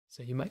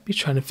So you might be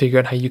trying to figure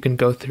out how you can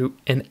go through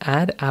and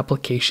add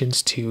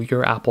applications to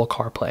your Apple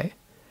CarPlay.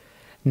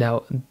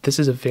 Now, this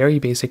is a very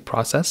basic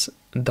process.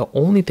 The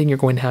only thing you're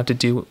going to have to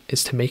do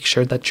is to make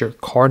sure that your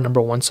car,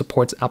 number one,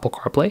 supports Apple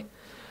CarPlay.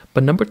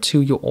 But number two,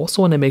 you'll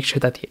also want to make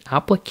sure that the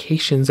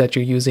applications that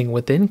you're using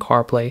within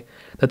CarPlay,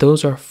 that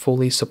those are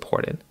fully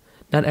supported.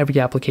 Not every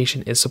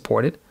application is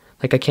supported.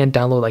 Like I can't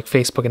download like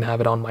Facebook and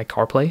have it on my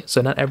CarPlay.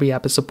 So not every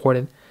app is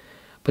supported.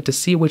 But to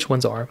see which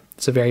ones are,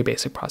 it's a very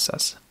basic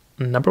process.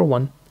 Number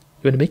one,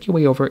 you want to make your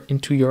way over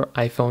into your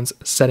iPhone's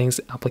settings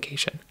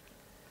application.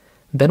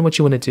 Then what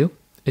you want to do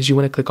is you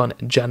want to click on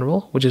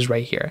General, which is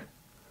right here.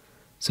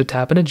 So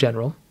tap into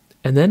General,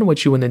 and then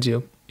what you want to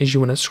do is you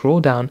want to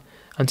scroll down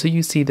until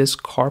you see this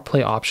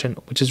CarPlay option,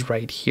 which is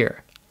right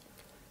here.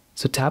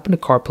 So tap into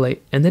CarPlay,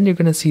 and then you're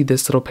going to see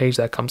this little page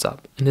that comes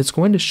up, and it's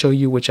going to show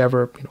you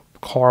whichever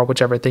car,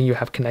 whichever thing you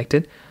have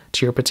connected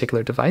to your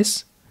particular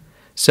device.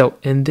 So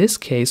in this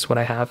case, what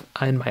I have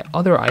in my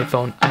other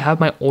iPhone, I have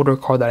my older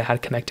car that I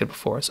had connected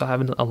before. So I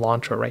have an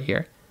Elantra right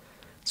here.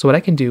 So what I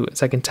can do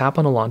is I can tap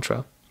on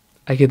Elantra.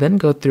 I can then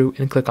go through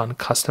and click on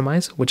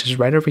Customize, which is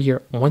right over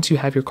here. Once you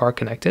have your car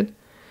connected,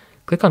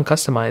 click on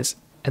Customize,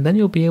 and then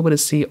you'll be able to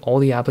see all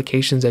the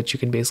applications that you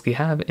can basically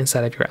have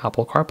inside of your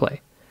Apple CarPlay.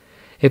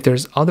 If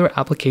there's other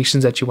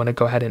applications that you want to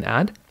go ahead and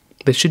add,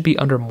 they should be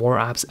under More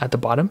Apps at the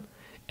bottom,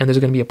 and there's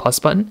going to be a plus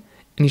button.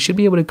 And you should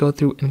be able to go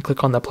through and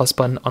click on the plus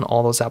button on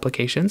all those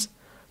applications.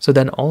 So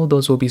then all of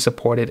those will be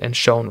supported and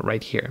shown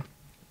right here.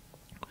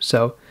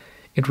 So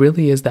it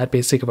really is that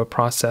basic of a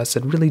process.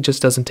 It really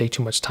just doesn't take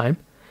too much time,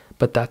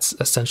 but that's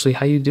essentially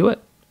how you do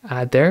it.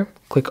 Add there,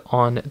 click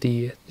on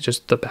the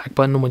back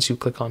button once you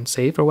click on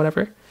save or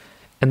whatever,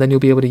 and then you'll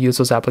be able to use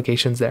those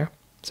applications there.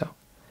 So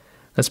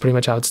that's pretty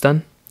much how it's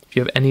done. If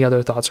you have any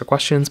other thoughts or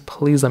questions,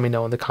 please let me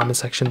know in the comment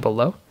section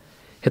below.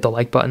 Hit the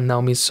like button, that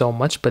will mean so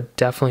much, but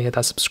definitely hit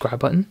that subscribe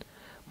button.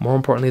 More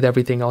importantly than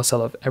everything else, I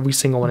love every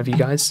single one of you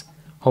guys.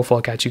 Hopefully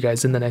I'll catch you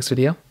guys in the next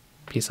video.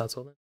 Peace out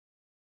till then.